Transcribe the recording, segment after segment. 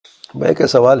بھائی کا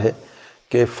سوال ہے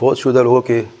کہ فوت شدہ لوگوں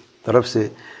کے طرف سے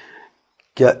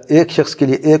کیا ایک شخص کے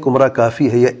لیے ایک عمرہ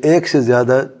کافی ہے، یا ایک سے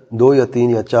زیادہ 2 یا 3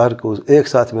 یا 4 کو ایک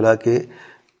ساتھ ملا کے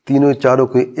تینوں چاروں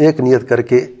کو ایک نیت کر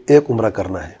کے ایک عمرہ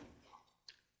کرنا ہے؟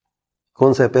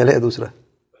 کون سا ہے، پہلے ہے دوسرا؟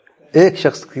 ایک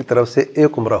شخص کی طرف سے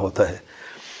ایک عمرہ ہوتا ہے،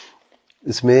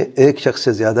 اس میں ایک شخص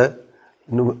سے زیادہ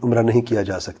عمرہ نہیں کیا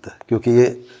جا سکتا، کیونکہ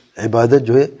یہ عبادت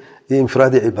جو ہے یہ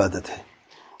انفرادی عبادت ہے،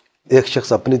 ایک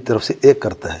شخص اپنی طرف سے ایک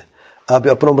کرتا ہے۔ آپ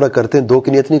اپنا عمرہ کرتے ہیں، 2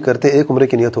 کی نیت نہیں کرتے، ایک عمرے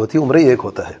کی نیت ہوتی ہے، عمرہ ہی ایک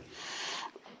ہوتا ہے۔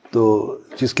 تو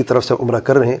جس کی طرف سے عمرہ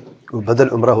کر رہے ہیں وہ بدل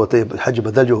عمرہ ہوتے ہیں، حج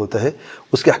بدل جو ہوتا ہے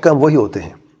اس کے احکام وہی ہوتے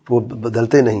ہیں، وہ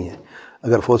بدلتے نہیں ہیں۔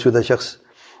 اگر فوت شدہ شخص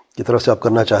کی طرف سے آپ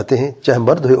کرنا چاہتے ہیں، چاہے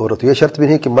مرد ہو عورت ہو، یہ شرط بھی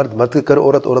نہیں کہ مرد کے کرے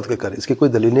عورت کے کرے، اس کی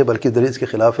کوئی دلیل نہیں، بلکہ دلیل اس کے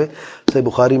خلاف ہے۔ صحیح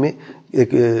بخاری میں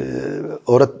ایک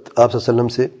عورت آپ صلی اللہ علیہ وسلم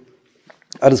سے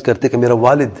عرض کرتے کہ میرا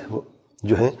والد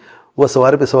جو ہیں وہ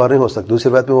سوارے پہ سوار نہیں ہو سکتا،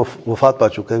 دوسری بات میں وہ وفات پا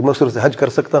چکا ہے، میں اس طرح سے حج کر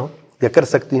سکتا ہوں یا کر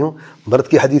سکتی ہوں؟ مرد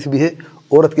کی حدیث بھی ہے،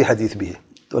 عورت کی حدیث بھی ہے۔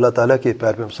 تو اللہ تعالیٰ کے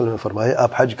پیار پہ رسول نے فرمایا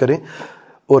آپ حج کریں،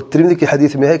 اور ترمذی کی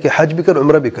حدیث میں ہے کہ حج بھی کریں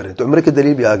عمرہ بھی کریں، تو عمرہ کی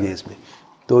دلیل بھی آ گئی اس میں،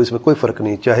 تو اس میں کوئی فرق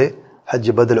نہیں، چاہے حج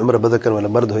بدل عمرہ بدل کرنے والا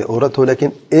مرد ہو یا عورت ہو، لیکن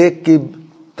ایک کی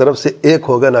طرف سے ایک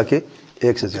ہوگا، نہ کہ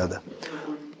ایک سے زیادہ۔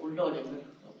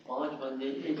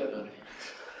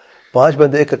 5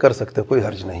 بندے ایک کا کر سکتے ہیں، کوئی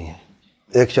حرج نہیں ہے۔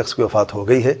 ایک شخص کی وفات ہو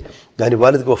گئی ہے، یعنی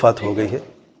والد کی وفات ہو گئی ہے،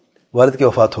 والد کی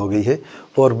وفات ہو گئی ہے،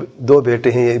 اور 2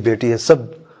 بیٹے ہیں یا ایک بیٹی ہے، سب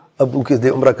اب ان کے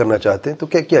عمرہ کرنا چاہتے ہیں، تو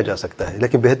کیا کیا جا سکتا ہے؟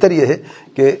 لیکن بہتر یہ ہے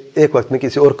کہ ایک وقت میں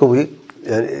کسی اور کو بھی،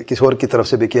 یعنی کسی اور کی طرف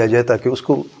سے بھی کیا جائے، تاکہ اس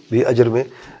کو بھی اجر میں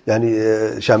یعنی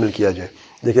شامل کیا جائے۔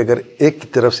 دیکھیں اگر ایک کی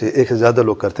طرف سے ایک سے زیادہ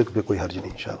لوگ کرتے تو کوئی حرج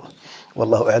نہیں انشاءاللہ۔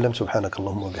 واللہ اعلم، سبحانک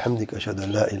اللہم وبحمدک، اشہد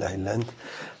ان لا الہ الا انت،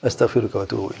 استغفرک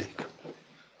واتوب الیک۔